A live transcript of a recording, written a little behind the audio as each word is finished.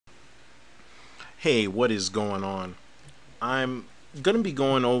Hey, what is going on? I'm going to be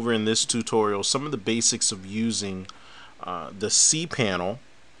going over in this tutorial some of the basics of using the cPanel,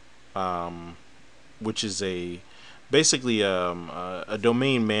 which is basically a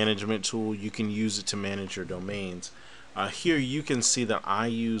domain management tool. You can use it to manage your domains. Here you can see that I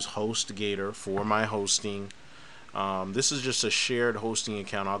use HostGator for my hosting. This is just a shared hosting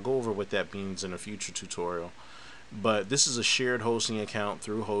account. I'll go over what that means in a future tutorial. But this is a shared hosting account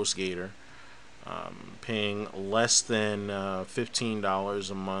through HostGator. Paying less than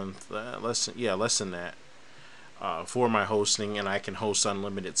 $15 a month, less than that, for my hosting, and I can host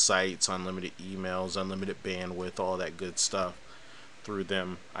unlimited sites, unlimited emails, unlimited bandwidth, all that good stuff through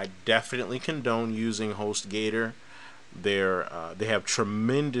them. I definitely condone using HostGator. They have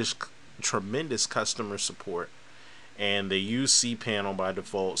tremendous customer support, and they use cPanel by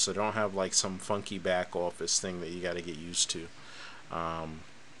default, so they don't have like some funky back office thing that you got to get used to.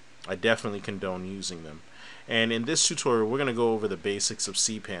 I definitely condone using them. And in this tutorial, we're going to go over the basics of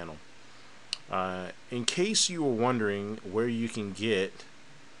cPanel. In case you were wondering where you can get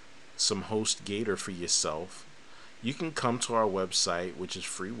some HostGator for yourself, you can come to our website, which is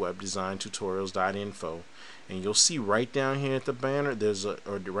freewebdesigntutorials.info, and you'll see right down here at the banner,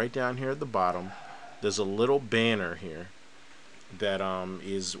 right down here at the bottom, there's a little banner here that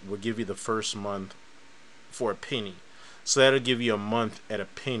will give you the first month for a penny. So that'll give you a month at a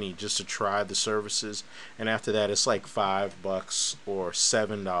penny just to try the services, and after that it's like $5 or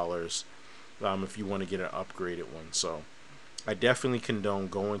 $7 if you want to get an upgraded one. So I definitely condone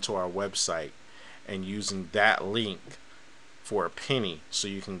going to our website and using that link for a penny so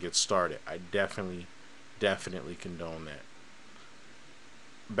you can get started. I definitely condone that.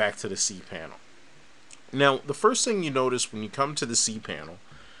 Back to the cPanel. Now, the first thing you notice when you come to the cPanel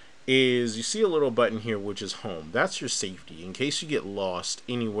is you see a little button here which is home. That's your safety in case you get lost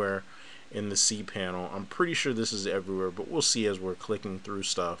anywhere in the cPanel. I'm pretty sure this is everywhere, but we'll see as we're clicking through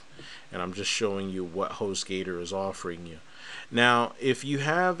stuff, and I'm just showing you what HostGator is offering you. Now, if you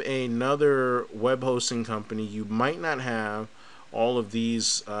have another web hosting company, you might not have all of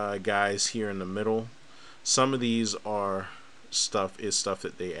these guys here in the middle. Some of these are stuff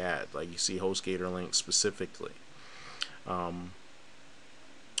that they add, like you see HostGator link specifically.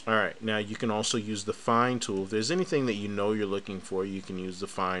 Alright, now you can also use the find tool. If there's anything that you know you're looking for, you can use the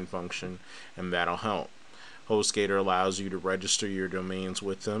find function, and that'll help. HostGator allows you to register your domains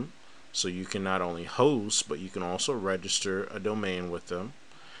with them, so you can not only host, but you can also register a domain with them.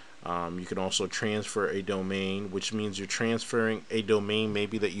 You can also transfer a domain, which means you're transferring a domain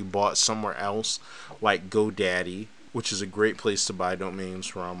maybe that you bought somewhere else, like GoDaddy, which is a great place to buy domains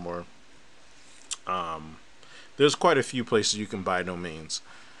from, or there's quite a few places you can buy domains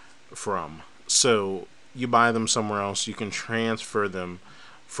from. So you buy them somewhere else, you can transfer them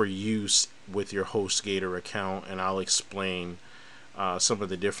for use with your HostGator account, and I'll explain some of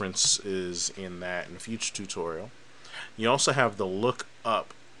the differences in that in a future tutorial. You also have the look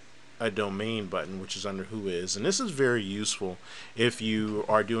up a domain button, which is under who is, and this is very useful if you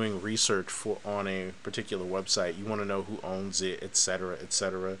are doing research on a particular website. You want to know who owns it, etc.,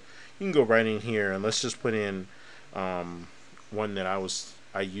 etc. You can go right in here, and let's just put in one that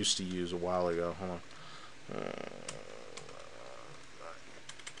I used to use a while ago. Hold on.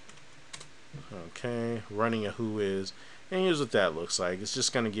 Okay, running a who is, and here's what that looks like. It's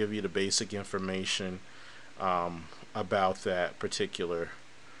just going to give you the basic information about that particular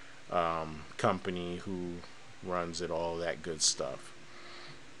company, who runs it, all that good stuff.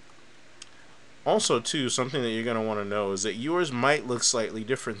 Also, too, something that you're going to want to know is that yours might look slightly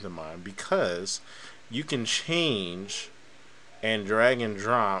different than mine, because you can change and drag and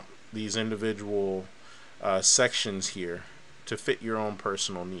drop these individual sections here to fit your own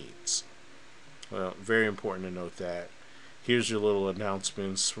personal needs. Well, very important to note that. Here's your little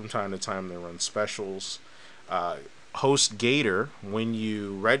announcements. From time to time they run specials. HostGator, when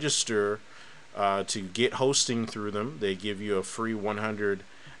you register to get hosting through them, they give you a free $100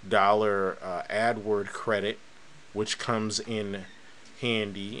 AdWord credit, which comes in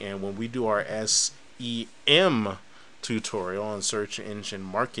handy. And when we do our SEM tutorial on search engine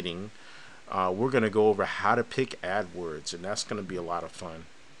marketing, we're going to go over how to pick AdWords, and that's going to be a lot of fun.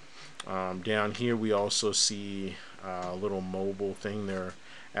 Down here we also see a little mobile thing. They're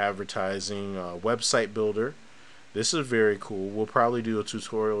advertising website builder. This is very cool. We'll probably do a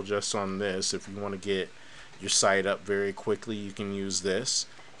tutorial just on this. If you want to get your site up very quickly, you can use this.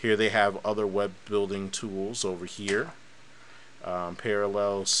 Here they have other web building tools over here.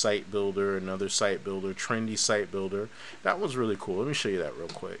 Parallel site builder, another site builder, trendy site builder. That one's really cool. Let me show you that real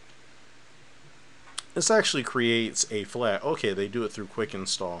quick. This actually creates a flag. Okay, they do it through quick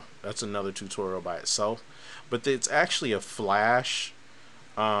install. That's another tutorial by itself. But it's actually a Flash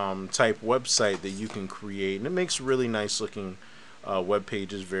type website that you can create, and it makes really nice looking web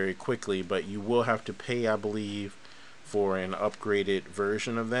pages very quickly. But you will have to pay, I believe, for an upgraded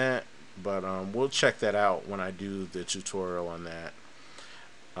version of that. But we'll check that out when I do the tutorial on that.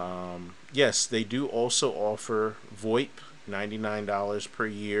 Yes, they do also offer VoIP, $99 per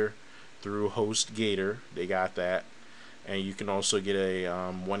year through HostGator. They got that. And you can also get a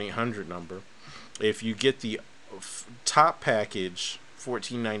 1-800 number. If you get the top package,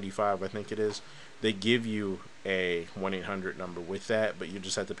 $14.95, I think it is, they give you a 1-800 number with that, but you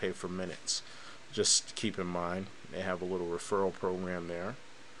just have to pay for minutes. Just keep in mind, they have a little referral program there.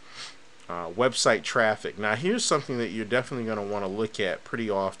 Website traffic. Now, here's something that you're definitely going to want to look at pretty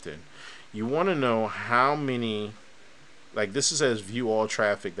often. You want to know how many, like this says view all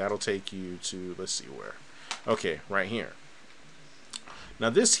traffic. That'll take you to, let's see where. Okay, right here. Now,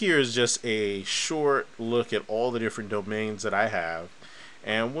 this here is just a short look at all the different domains that I have.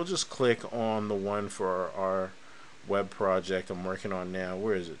 And we'll just click on the one for our web project I'm working on now.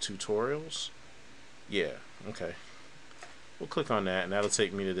 Where is it? Tutorials? Yeah, okay. We'll click on that, and that'll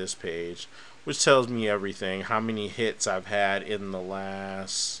take me to this page, which tells me everything. How many hits I've had in the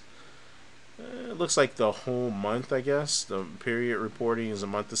last, it looks like the whole month, I guess. The period reporting is the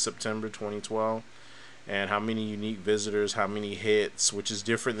month of September 2012. And how many unique visitors, how many hits, which is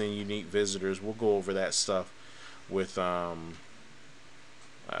different than unique visitors. We'll go over that stuff with in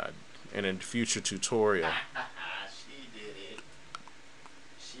a future tutorial. She did it.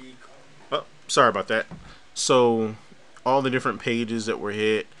 She Oh, sorry about that. So all the different pages that were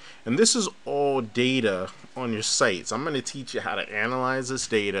hit, and this is all data on your sites. I'm going to teach you how to analyze this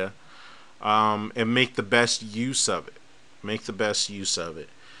data and make the best use of it. Make the best use of it.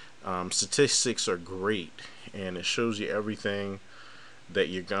 Statistics are great, and it shows you everything that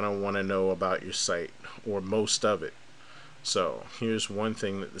you're going to want to know about your site, or most of it. So here's one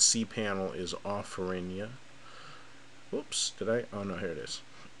thing that the cPanel is offering you. Whoops, did I? Oh no, here it is.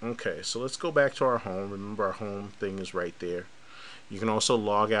 Okay, so let's go back to our home. Remember, our home thing is right there. You can also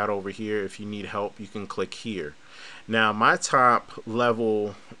log out over here. If you need help, you can click here. Now, my top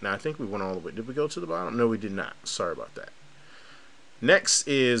level, now I think we went all the way. Did we go to the bottom? No, we did not. Sorry about that. Next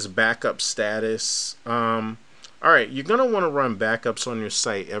is backup status. Alright, you're going to want to run backups on your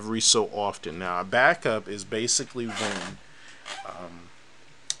site every so often. Now, a backup is basically when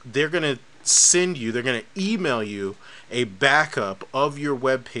they're going to send you, they're going to email you a backup of your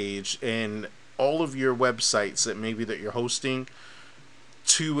web page and all of your websites that maybe that you're hosting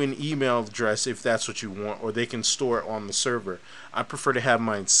to an email address if that's what you want, or they can store it on the server. I prefer to have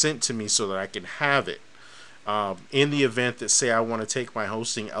mine sent to me so that I can have it. In the event that, say, I want to take my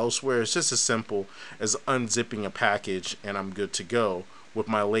hosting elsewhere, it's just as simple as unzipping a package and I'm good to go with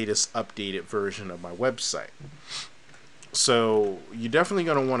my latest updated version of my website. So you're definitely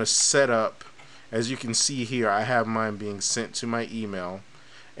going to want to set up, as you can see here, I have mine being sent to my email,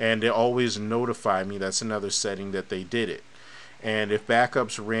 and they always notify me. That's another setting that they did it. And if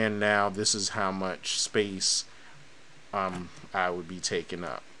backups ran now, this is how much space I would be taking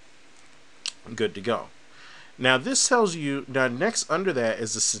up. Good to go. Now this tells you, now next under that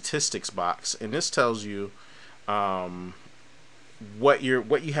is the statistics box, and this tells you what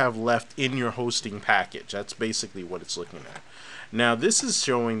you have left in your hosting package. That's basically what it's looking at. Now this is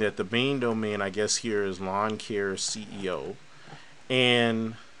showing that the main domain, I guess here, is Lawn Care CEO,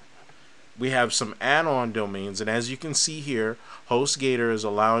 and we have some add-on domains, and as you can see here, HostGator is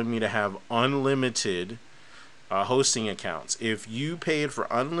allowing me to have unlimited hosting accounts. If you paid for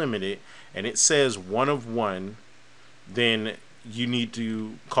unlimited and it says one of one, then you need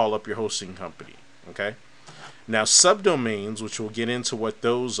to call up your hosting company. Okay. Now subdomains, which we'll get into what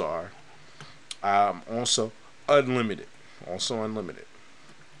those are, also unlimited. Also unlimited.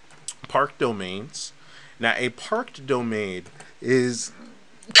 Park domains. Now a parked domain is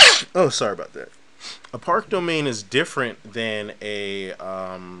oh, sorry about that. A park domain is different than a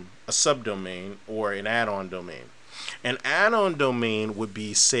subdomain or an add-on domain. An add-on domain would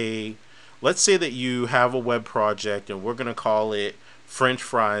be, say, let's say that you have a web project and we're going to call it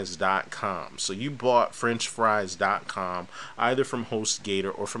frenchfries.com. So you bought frenchfries.com either from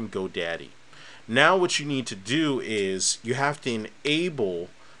HostGator or from GoDaddy. Now what you need to do is you have to enable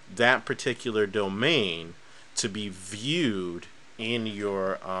that particular domain to be viewed in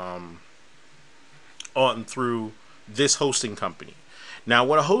your on through this hosting company. Now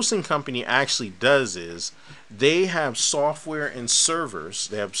what a hosting company actually does is they have software and servers.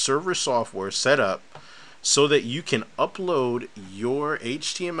 They have server software set up so that you can upload your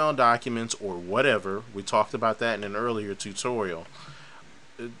HTML documents or whatever. We talked about that in an earlier tutorial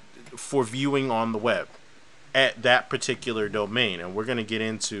for viewing on the web at that particular domain. And we're going to get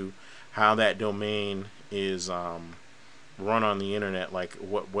into how that domain is run on the internet, like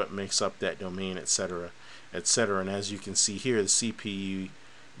what makes up that domain, etc., etc. And as you can see here, the CPU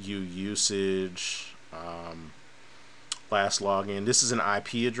usage, last login. This is an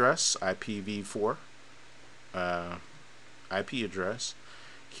IP address, IPv4 IP address.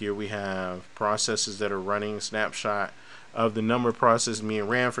 Here we have processes that are running, snapshot of the number of processes being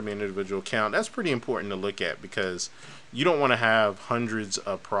ran from an individual account. That's pretty important to look at because you don't want to have hundreds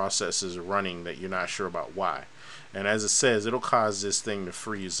of processes running that you're not sure about why. And as it says, it'll cause this thing to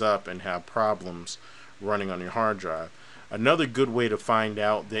freeze up and have problems running on your hard drive. Another good way to find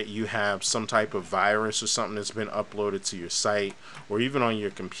out that you have some type of virus or something that's been uploaded to your site or even on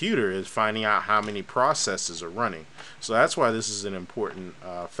your computer is finding out how many processes are running. So that's why this is an important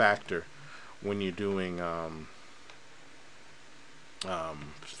factor when you're doing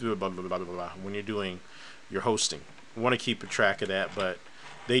when you're doing your hosting. You want to keep a track of that, but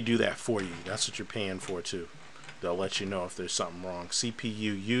they do that for you. That's what you're paying for too. They'll let you know if there's something wrong.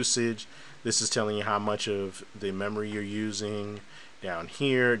 CPU usage. This is telling you how much of the memory you're using. Down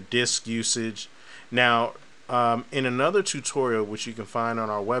here, disk usage. Now, in another tutorial, which you can find on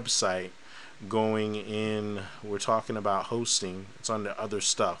our website, we're talking about hosting. It's under other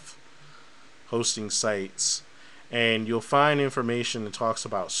stuff, hosting sites. And you'll find information that talks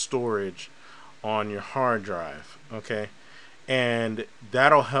about storage on your hard drive. Okay. And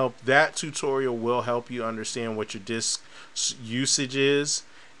that'll help. That tutorial will help you understand what your disk usage is,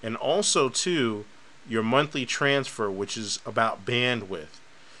 and also too your monthly transfer, which is about bandwidth.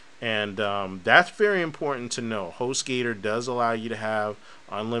 And that's very important to know. HostGator does allow you to have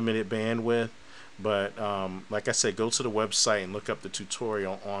unlimited bandwidth, but like I said, go to the website and look up the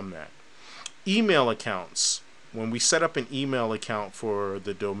tutorial on that. Email accounts. When we set up an email account for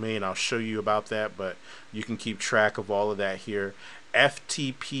the domain, I'll show you about that, but you can keep track of all of that here.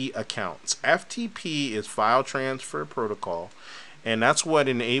 FTP accounts. FTP is File Transfer Protocol, and that's what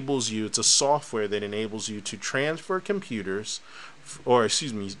enables you. It's a software that enables you to transfer to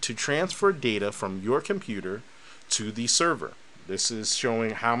transfer data from your computer to the server. This is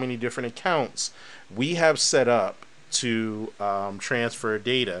showing how many different accounts we have set up to transfer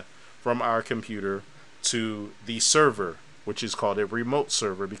data from our computer to the server, which is called a remote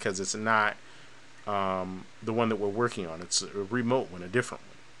server because it's not the one that we're working on. It's a remote one, a different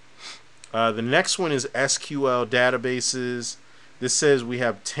one. The next one is SQL databases. This says we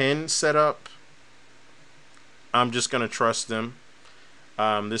have 10 set up. I'm just going to trust them.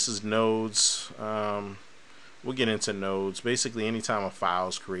 This is nodes. We'll get into nodes. Basically, anytime a file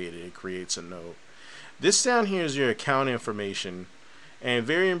is created, it creates a node. This down here is your account information. And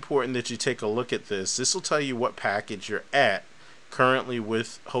very important that you take a look at this. This will tell you what package you're at currently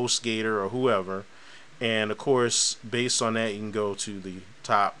with HostGator or whoever. And of course, based on that, you can go to the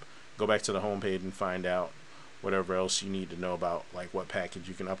top, go back to the home page and find out whatever else you need to know about, like what package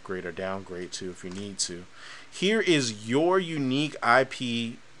you can upgrade or downgrade to if you need to. Here is your unique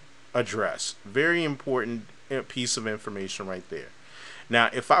IP address. Very important piece of information right there. Now,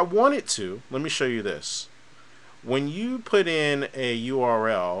 if I wanted to, let me show you this. When you put in a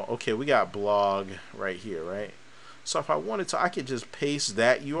URL, okay, we got blog right here, right? So if I wanted to, I could just paste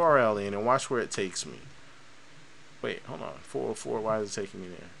that URL in and watch where it takes me. Wait, hold on. 404, why is it taking me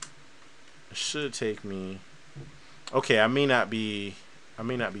there? It should take me. Okay, I may not be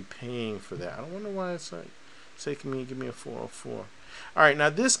paying for that. I don't wonder why it's like taking me, give me a 404. All right, now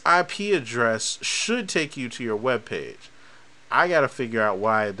this IP address should take you to your web page. I got to figure out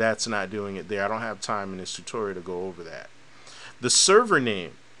why that's not doing it there. I don't have time in this tutorial to go over that. The server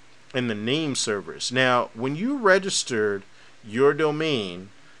name and the name servers. Now, when you registered your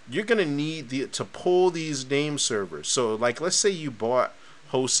domain, you're going to need to pull these name servers. So, like, let's say you bought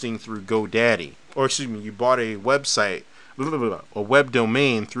hosting through GoDaddy, or excuse me, you bought a website, a web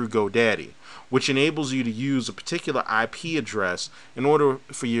domain through GoDaddy, which enables you to use a particular IP address in order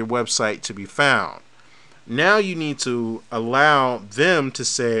for your website to be found. Now you need to allow them to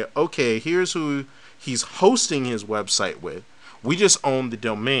say, okay, here's who he's hosting his website with. We just own the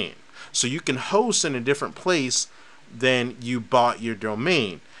domain. So you can host in a different place than you bought your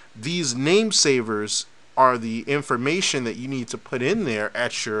domain. These name savers are the information that you need to put in there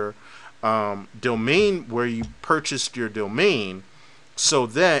at your domain where you purchased your domain so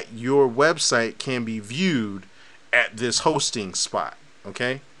that your website can be viewed at this hosting spot.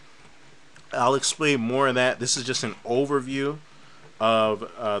 Okay? I'll explain more of that. This is just an overview of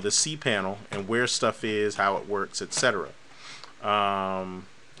the cPanel and where stuff is, how it works, etc.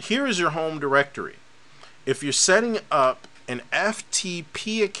 Here is your home directory. If you're setting up an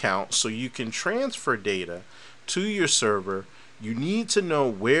FTP account so you can transfer data to your server, you need to know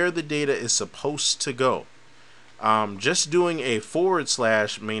where the data is supposed to go. Just doing a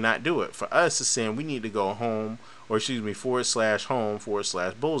 / may not do it. For us, it's saying we need to go home, or excuse me,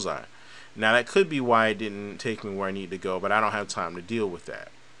 /home / bullseye. Now that could be why it didn't take me where I need to go, but I don't have time to deal with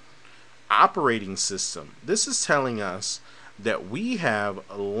that. Operating system. This is telling us that we have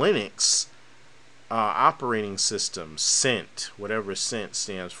Linux operating system, CENT, whatever CENT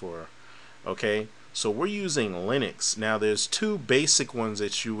stands for. Okay, so we're using Linux. Now there's two basic ones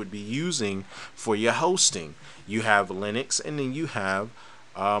that you would be using for your hosting. You have Linux, and then you have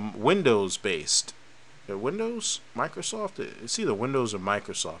Windows based. Windows, Microsoft, it's either Windows or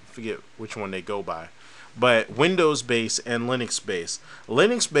Microsoft. I forget which one they go by. But Windows based and Linux based.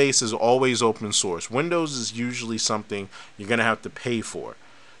 Linux based is always open source. Windows is usually something you're going to have to pay for.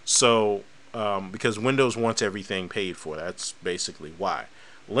 So, because Windows wants everything paid for. That's basically why.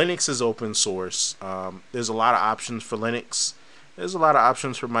 Linux is open source. There's a lot of options for Linux. There's a lot of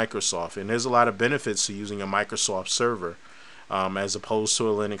options for Microsoft. And there's a lot of benefits to using a Microsoft server as opposed to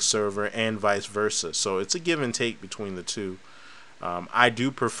a Linux server, and vice versa. So it's a give and take between the two. I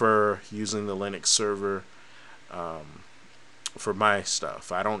do prefer using the Linux server for my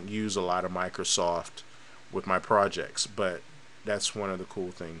stuff. I don't use a lot of Microsoft with my projects, but that's one of the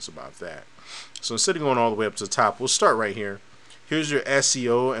cool things about that. So instead of going all the way up to the top, we'll start right here. Here's your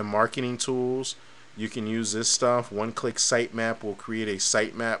SEO and marketing tools. You can use this stuff. One-click sitemap will create a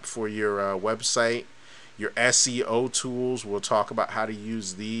sitemap for your website. Your SEO tools, we'll talk about how to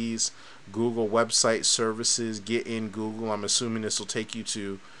use these. Google website services, get in Google. I'm assuming this will take you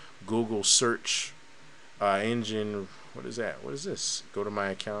to Google search engine. What is that? What is this? Go to my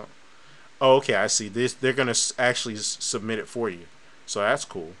account. Oh, okay, I see. This, they're going to actually submit it for you. So that's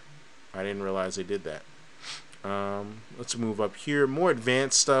cool. I didn't realize they did that. Let's move up here. More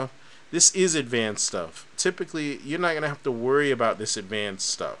advanced stuff. This is advanced stuff. Typically, you're not going to have to worry about this advanced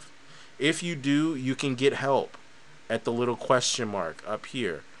stuff. If you do, you can get help at the little question mark up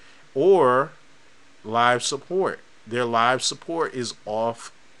here. Or live support. Their live support is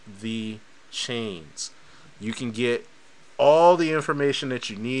off the chains. You can get all the information that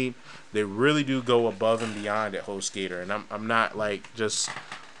you need. They really do go above and beyond at HostGator. And I'm not like just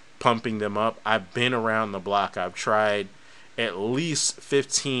pumping them up. I've been around the block. I've tried at least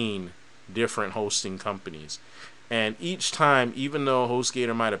 15 different hosting companies. And each time, even though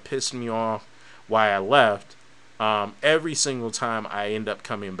HostGator might have pissed me off why I left, every single time I end up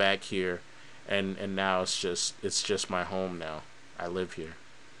coming back here, and now it's just my home now. I live here.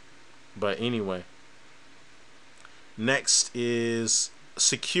 But anyway, next is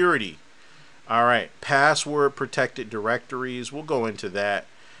security. All right, password protected directories. We'll go into that.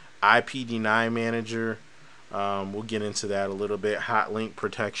 IP deny manager. We'll get into that a little bit. Hot link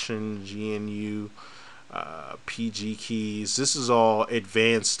protection, GNU. PG keys. This is all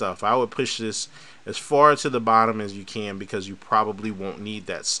advanced stuff. I would push this as far to the bottom as you can because you probably won't need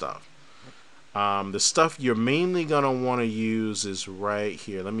that stuff. The stuff you're mainly going to want to use is right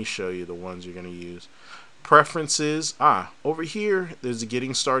here. Let me show you the ones you're going to use. Preferences. Over here there's a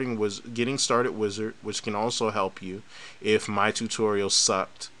getting started wizard, which can also help you if my tutorial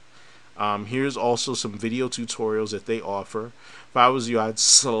sucked. Here's also some video tutorials that they offer. If I was you, I'd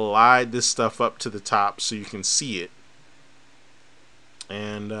slide this stuff up to the top so you can see it.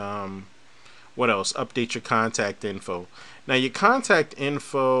 And what else? Update your contact info. Now your contact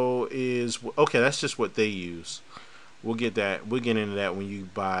info is okay. That's just what they use. We'll get that. We'll get into that when you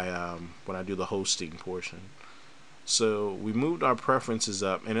buy. When I do the hosting portion. So we moved our preferences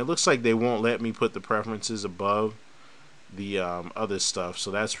up, and it looks like they won't let me put the preferences above the other stuff. So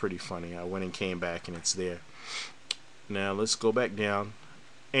that's pretty funny. I went and came back, and it's there. Now let's go back down.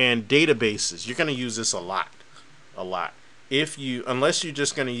 And databases. You're going to use this a lot. Unless you're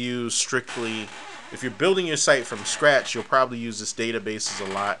just going to use strictly, if you're building your site from scratch, you'll probably use this databases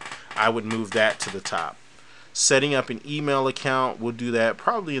a lot. I would move that to the top. Setting up an email account, we'll do that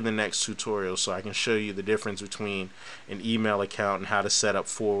probably in the next tutorial, so I can show you the difference between an email account and how to set up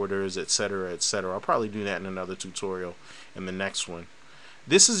forwarders, etc., etc. I'll probably do that in another tutorial in the next one.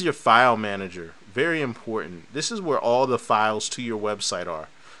 This is your file manager. Very important. This is where all the files to your website are.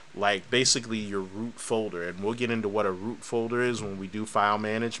 Like basically your root folder. And we'll get into what a root folder is when we do file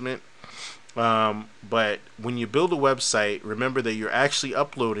management. But when you build a website, remember that you're actually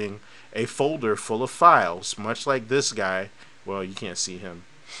uploading a folder full of files. Much like this guy. Well, you can't see him.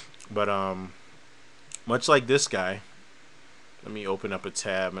 But much like this guy. Let me open up a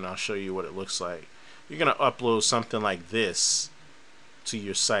tab and I'll show you what it looks like. You're going to upload something like this to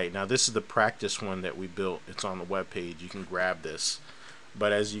your site. Now this is the practice one that we built. It's on the web page. You can grab this.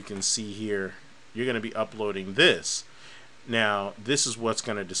 But as you can see here, you're going to be uploading this. Now this is what's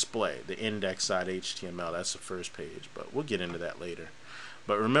going to display, the index.html. That's the first page, but we'll get into that later.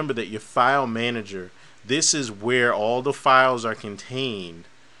 But remember that your file manager, this is where all the files are contained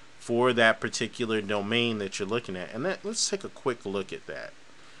for that particular domain that you're looking at. And let's take a quick look at that.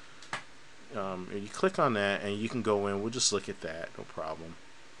 You click on that and you can go in. We'll just look at that, no problem.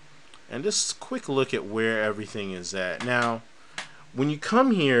 And just a quick look at where everything is at. Now, when you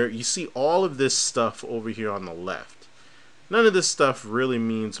come here, you see all of this stuff over here on the left. None of this stuff really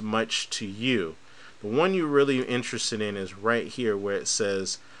means much to you. The one you're really interested in is right here where it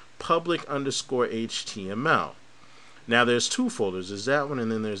says public_HTML. Now there's two folders. There's that one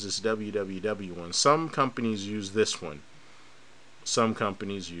and then there's this www one. Some companies use this one. Some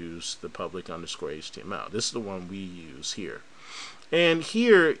companies use the public_HTML. This is the one we use here. And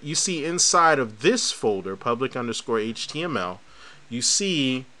here you see inside of this folder, public_HTML, you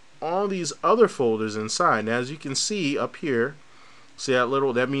see all these other folders inside. Now as you can see up here, see that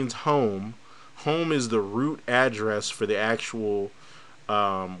little, that means home. Home is the root address for the actual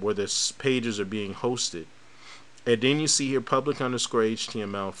where the pages are being hosted. And then you see here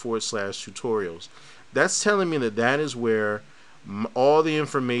public_HTML /tutorials. That's telling me that that is where all the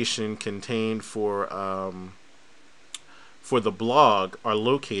information contained for the blog are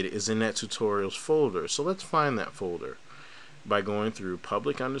located, is in that tutorials folder. So let's find that folder by going through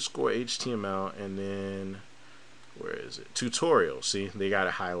public_HTML and then where is it? Tutorials. See, they got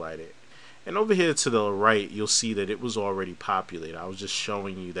to highlight it. And over here to the right, you'll see that it was already populated. I was just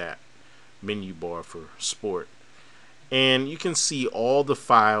showing you that menu bar for sport. And you can see all the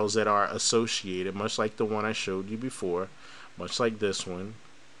files that are associated, much like the one I showed you before, much like this one.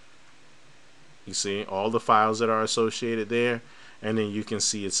 You see all the files that are associated there, and then you can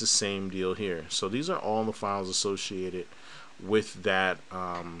see it's the same deal here. So these are all the files associated with that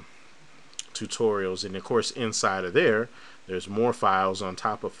tutorials, and of course inside of there, there's more files on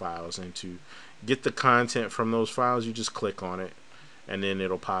top of files, and to get the content from those files, you just click on it, and then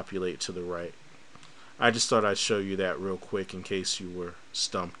it'll populate to the right. I just thought I'd show you that real quick in case you were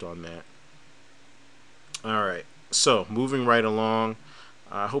stumped on that. Alright, so moving right along,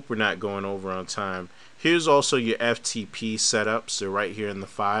 I hope we're not going over on time. Here's also your FTP setups. They're right here in the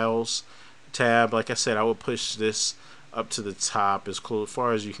Files tab. Like I said, I would push this up to the top as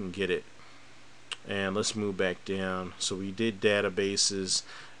far as you can get it. And let's move back down. So we did databases.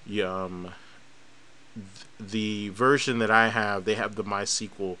 The version that I have, they have the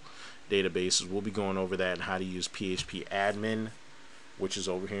MySQL databases. We'll be going over that and how to use PHP admin, which is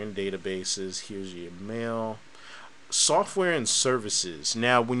over here in databases. Here's your mail. Software and services.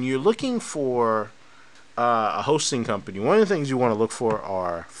 Now, when you're looking for a hosting company, one of the things you want to look for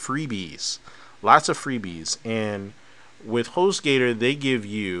are freebies. Lots of freebies. And with HostGator, they give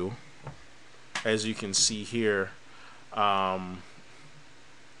you, as you can see here,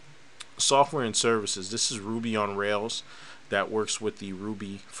 software and services. This is Ruby on Rails that works with the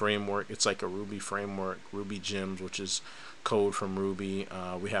Ruby framework. It's like a Ruby framework, Ruby gems, which is code from Ruby.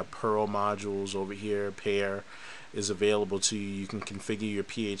 We have Perl modules over here. Pair is available to you. You can configure your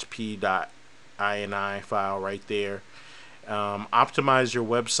php.ini file right there. Optimize your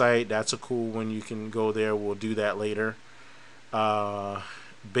website. That's a cool one. You can go there. We'll do that later.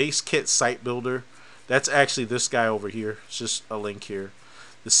 BaseKit Site Builder. That's actually this guy over here. It's just a link here.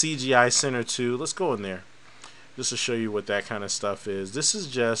 The CGI Center 2. Let's go in there just to show you what that kind of stuff is. This is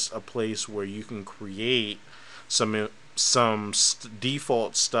just a place where you can create some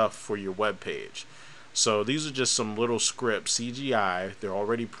default stuff for your web page. So these are just some little scripts, CGI. They're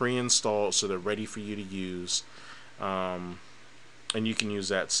already pre-installed, so they're ready for you to use. And you can use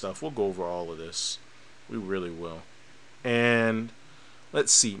that stuff. We'll go over all of this. We really will. And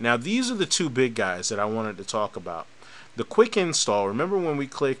let's see. Now these are the two big guys that I wanted to talk about. The quick install. Remember when we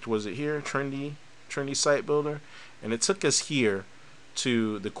clicked, was it here, Trendy Site Builder? And it took us here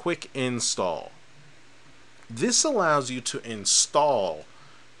to the quick install. This allows you to install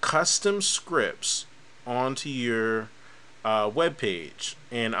custom scripts onto your web page,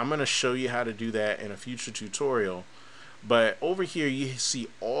 and I'm going to show you how to do that in a future tutorial. But over here you see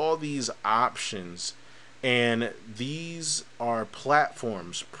all these options, and these are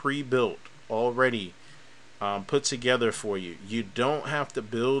platforms pre-built already, put together for you. You don't have to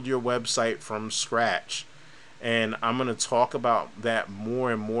build your website from scratch, and I'm going to talk about that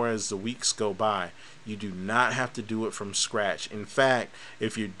more and more as the weeks go by. You do not have to do it from scratch. In fact,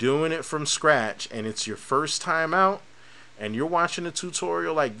 if you're doing it from scratch and it's your first time out and you're watching a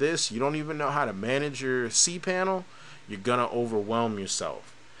tutorial like this, you don't even know how to manage your cPanel, you're gonna overwhelm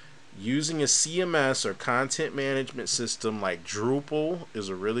yourself. Using a CMS or content management system like Drupal is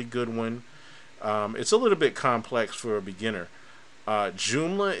a really good one. It's a little bit complex for a beginner.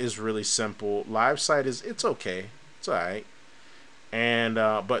 Joomla is really simple. LiveSite it's okay. It's alright. And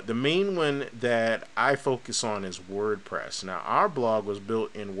but the main one that I focus on is WordPress. Now our blog was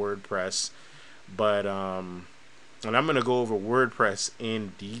built in WordPress, but and I'm gonna go over WordPress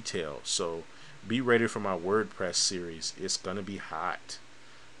in detail. So be ready for my WordPress series. It's gonna be hot.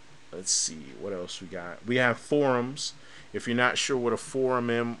 Let's see what else we got. We have forums. If you're not sure what a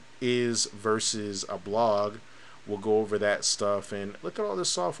forum is versus a blog, we'll go over that stuff. And look at all this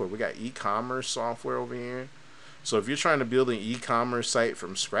software. We got e-commerce software over here. So if you're trying to build an e-commerce site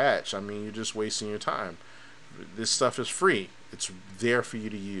from scratch, I mean, you're just wasting your time. This stuff is free. It's there for you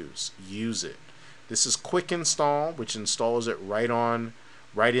to use. Use it. This is quick install, which installs it right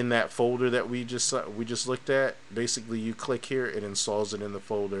in that folder that we just looked at. Basically, you click here, it installs it in the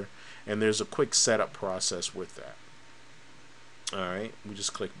folder, and there's a quick setup process with that. All right, we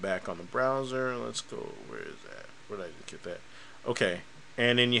just click back on the browser. Let's go. Where is that? Where did I get that? Okay.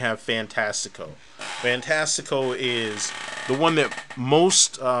 And then you have Fantastico. Fantastico is the one that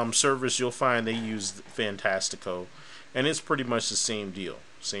most servers you'll find they use Fantastico, and it's pretty much the same deal,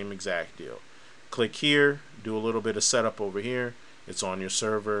 same exact deal. Click here, do a little bit of setup over here. It's on your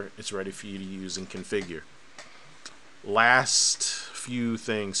server. It's ready for you to use and configure. Last few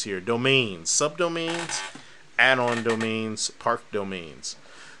things here: domains, subdomains, add-on domains, park domains.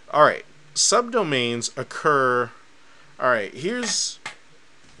 All right, subdomains occur. All right,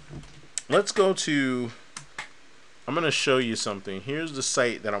 let's go to, I'm going to show you something. Here's the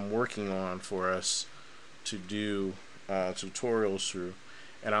site that I'm working on for us to do tutorials through,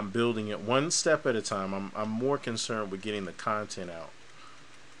 and I'm building it one step at a time. I'm more concerned with getting the content out.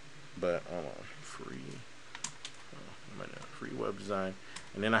 But hold on, free web design,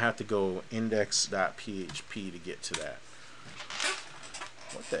 and then I have to go index.php to get to that.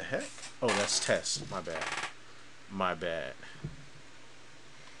 What the heck? Oh, that's test. My bad. My bad.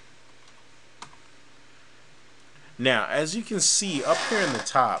 Now, as you can see up here in the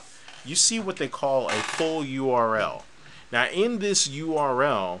top, you see what they call a full URL. Now, in this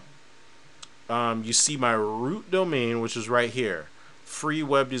URL, you see my root domain, which is right here,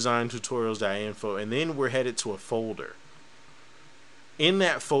 freewebdesigntutorials.info, and then we're headed to a folder. In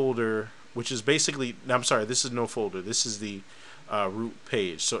that folder, which is basically, I'm sorry, this is no folder. This is the root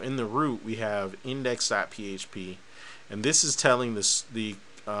page. So in the root, we have index.php, and this is telling the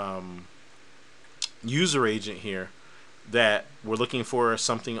user agent here that we're looking for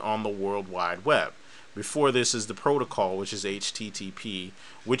something on the World Wide Web. Before this is the protocol, which is HTTP,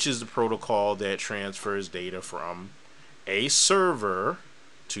 which is the protocol that transfers data from a server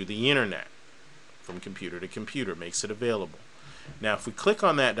to the internet, from computer to computer, makes it available. Now, if we click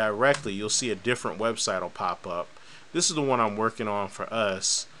on that directly, you'll see a different website will pop up. This is the one I'm working on for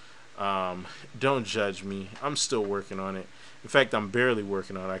us. Don't judge me. I'm still working on it. In fact, I'm barely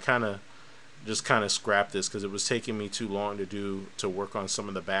working on it. I just scrapped this because it was taking me too long to work on some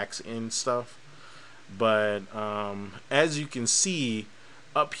of the back end stuff. But as you can see,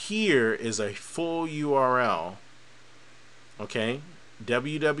 up here is a full URL. Okay,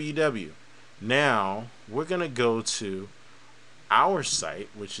 www. Now we're gonna go to our site,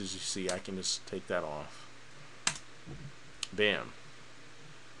 which is, you see, I can just take that off. Bam.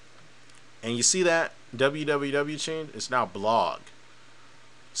 And you see that www change? It's now blog.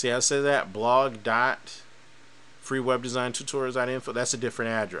 See how I say that? blog.freewebdesigntutorials.info. That's a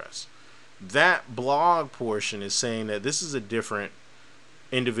different address. That blog portion is saying that this is a different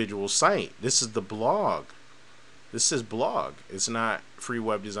individual site. This is the blog. This says blog. It's not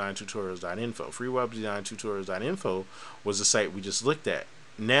freewebdesigntutorials.info. Freewebdesigntutorials.info was the site we just looked at.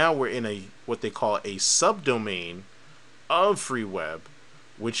 Now we're in what they call a subdomain of FreeWeb,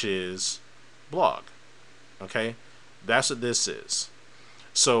 which is blog. Okay? That's what this is.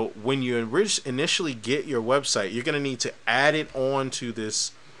 So when you initially get your website, you're going to need to add it on to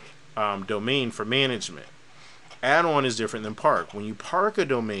this domain for management. Add-on is different than park. When you park a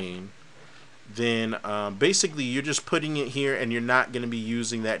domain, then basically you're just putting it here and you're not going to be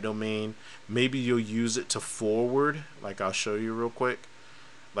using that domain. Maybe you'll use it to forward, like I'll show you real quick.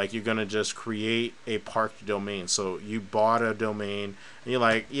 Like you're going to just create a parked domain. So you bought a domain and you're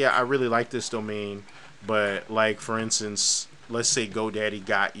like, yeah, I really like this domain, but like for instance, let's say GoDaddy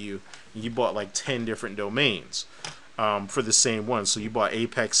got you, and you bought like 10 different domains. for the same one. So you bought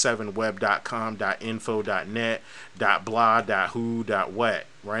apex7web.com, .info, .net, .blah, .who, .what,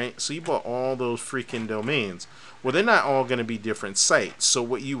 right? So you bought all those freaking domains. Well, they're not all going to be different sites. So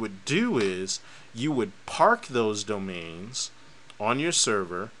what you would do is you would park those domains on your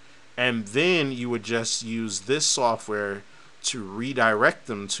server, and then you would just use this software to redirect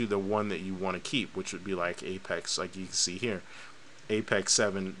them to the one that you want to keep, which would be like Apex, like you can see here.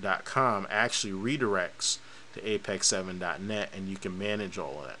 apex7.com actually redirects to apex7.net, and you can manage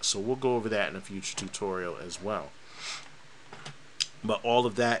all of that. So we'll go over that in a future tutorial as well. But all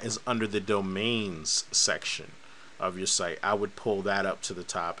of that is under the domains section of your site. I would pull that up to the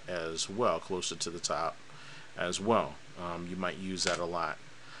top as well, closer to the top as well. You might use that a lot.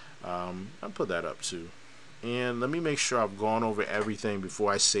 I'll put that up too. And let me make sure I've gone over everything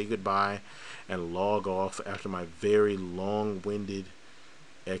before I say goodbye and log off after my very long-winded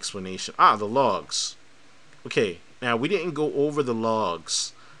explanation. The logs. Okay, now we didn't go over the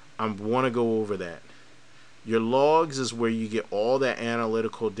logs. I want to go over that. Your logs is where you get all that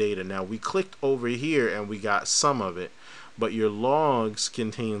analytical data. Now we clicked over here and we got some of it, but your logs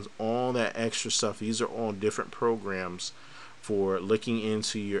contains all that extra stuff. These are all different programs for looking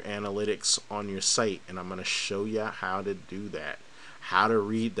into your analytics on your site, and I'm going to show you how to do that, how to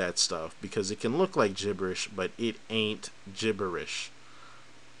read that stuff, because it can look like gibberish, but it ain't gibberish.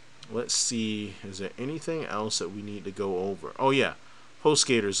 Let's see, is there anything else that we need to go over? Oh yeah,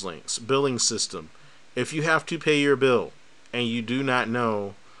 HostGator's links, billing system. If you have to pay your bill and you do not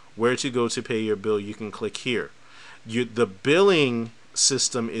know where to go to pay your bill, you can click here. The billing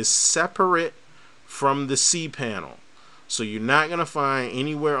system is separate from the cPanel. So you're not going to find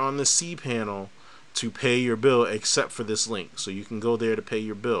anywhere on the cPanel to pay your bill except for this link. So you can go there to pay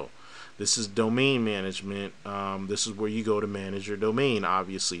your bill. This is domain management. This is where you go to manage your domain,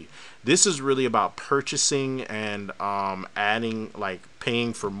 obviously. This is really about purchasing and adding, like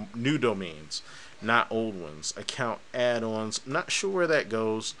paying for new domains, not old ones. Account add-ons. I'm not sure where that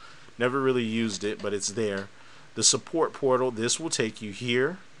goes. Never really used it, but it's there. The support portal, this will take you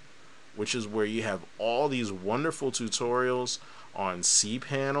here, which is where you have all these wonderful tutorials on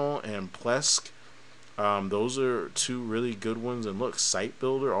cPanel and Plesk. Those are two really good ones. And look, Site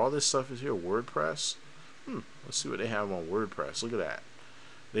Builder, all this stuff is here. WordPress. Let's see what they have on WordPress. Look at that.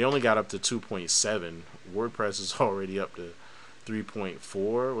 They only got up to 2.7. WordPress is already up to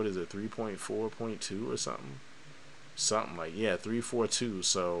 3.4. What is it? 3.4.2 or something? Something like, yeah, 3.4.2.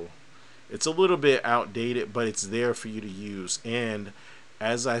 So it's a little bit outdated, but it's there for you to use. And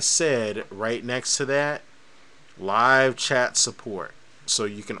as I said, right next to that, live chat support. So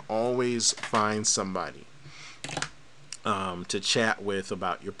you can always find somebody to chat with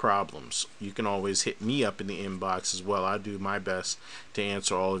about your problems. You can always hit me up in the inbox as well. I do my best to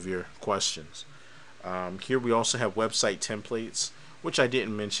answer all of your questions. Here we also have website templates, which I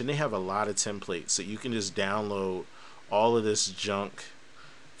didn't mention. They have a lot of templates that you can just download all of this junk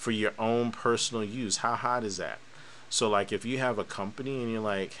for your own personal use. How hot is that? So like if you have a company and you're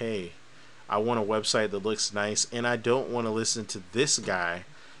like, hey, I want a website that looks nice and I don't want to listen to this guy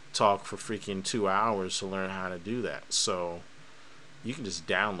talk for freaking 2 hours to learn how to do that. So you can just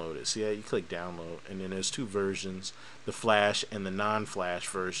download it. See, you click download, and then there's two versions, the Flash and the non-Flash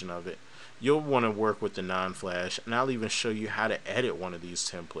version of it. You'll want to work with the non-Flash, and I'll even show you how to edit one of these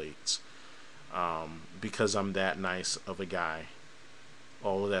templates because I'm that nice of a guy.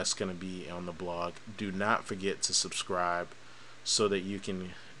 All of that's going to be on the blog. Do not forget to subscribe so that you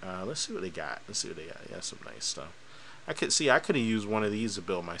can let's see what they got. Let's see what they got. Yeah, some nice stuff. I could have used one of these to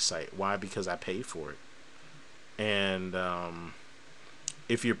build my site. Why? Because I paid for it. And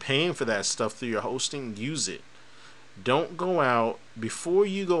if you're paying for that stuff through your hosting, use it. Don't go out before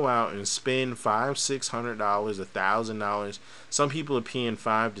you go out and spend $500, $600, $1,000. Some people are paying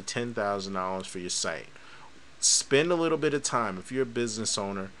 $5,000 to $10,000 for your site. Spend a little bit of time. If you're a business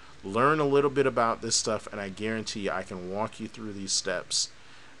owner, learn a little bit about this stuff, and I guarantee you I can walk you through these steps.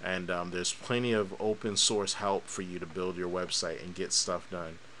 And there's plenty of open source help for you to build your website and get stuff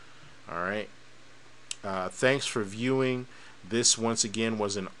done. Alright. Thanks for viewing. This once again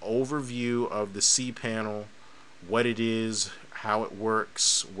was an overview of the cPanel, what it is, how it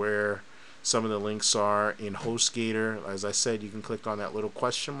works, where some of the links are in HostGator. As I said, you can click on that little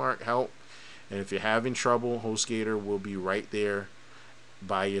question mark, help. And if you're having trouble, HostGator will be right there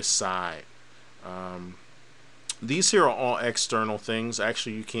by your side. These here are all external things.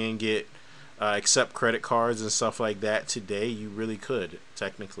 Actually, you can get accept credit cards and stuff like that today. You really could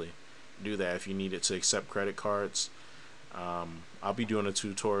technically do that if you needed to accept credit cards. I'll be doing a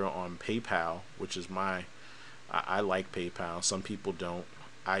tutorial on PayPal, which is I like PayPal. Some people don't.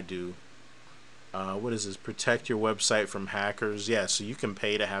 I do. What is this? Protect your website from hackers. Yeah, so you can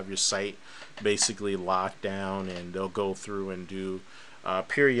pay to have your site basically locked down, and they'll go through and do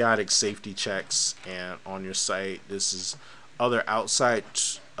periodic safety checks and on your site. This is other outside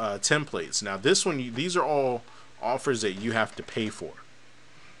templates. Now, this one, these are all offers that you have to pay for.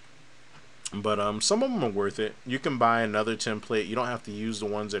 But some of them are worth it. You can buy another template. You don't have to use the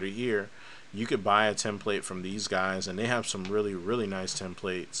ones that are here. You could buy a template from these guys, and they have some really, really nice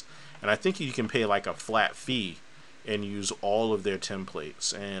templates. And I think you can pay like a flat fee and use all of their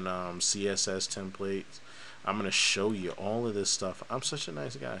templates and CSS templates. I'm going to show you all of this stuff. I'm such a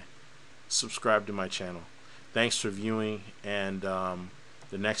nice guy. Subscribe to my channel. Thanks for viewing, and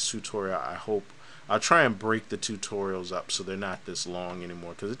the next tutorial, I hope I'll try and break the tutorials up so they're not this long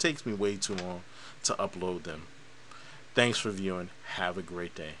anymore, because it takes me way too long to upload them. Thanks for viewing. Have a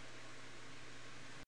great day.